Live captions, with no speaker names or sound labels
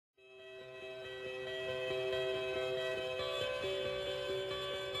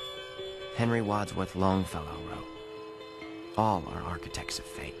Henry Wadsworth Longfellow wrote, "All are architects of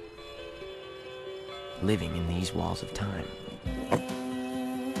fate, living in these walls of time."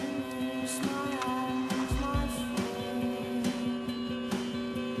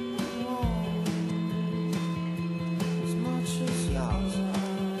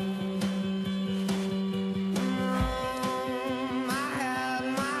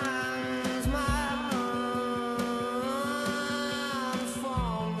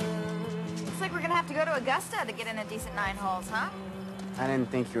 Looks like we're gonna have to go to Augusta to get in a decent 9 holes, huh? I didn't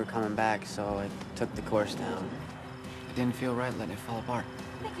think you were coming back, so I took the course down. It didn't feel right letting it fall apart.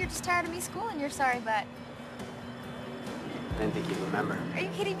 I think you're just tired of me schooling your sorry butt. I didn't think you'd remember. Are you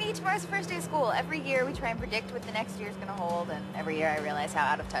kidding me? Tomorrow's the first day of school. Every year we try and predict what the next year's gonna hold, and every year I realize how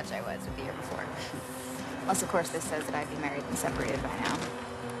out of touch I was with the year before. Unless, of course, this says that I'd be married and separated by now.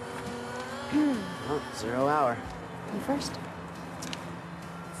 Well, 0 hour. You first.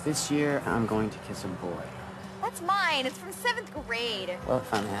 This year, I'm going to kiss a boy. That's mine. It's from 7th grade. Well, it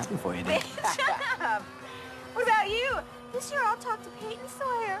finally happened for you, then. Shut up. What about you? This year I'll talk to Peyton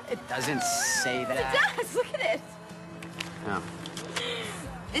Sawyer. It doesn't say that. It does. Look at it. No.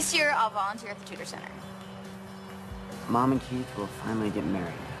 This year I'll volunteer at the tutor center. Mom and Keith will finally get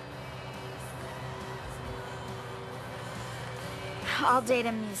married. I'll date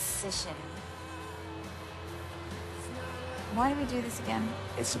a musician. Why do we do this again?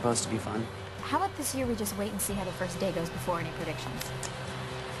 It's supposed to be fun. How about this year we just wait and see how the first day goes before any predictions?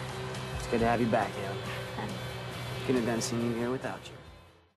 It's good to have you back, Hale. Couldn't have done senior year without you.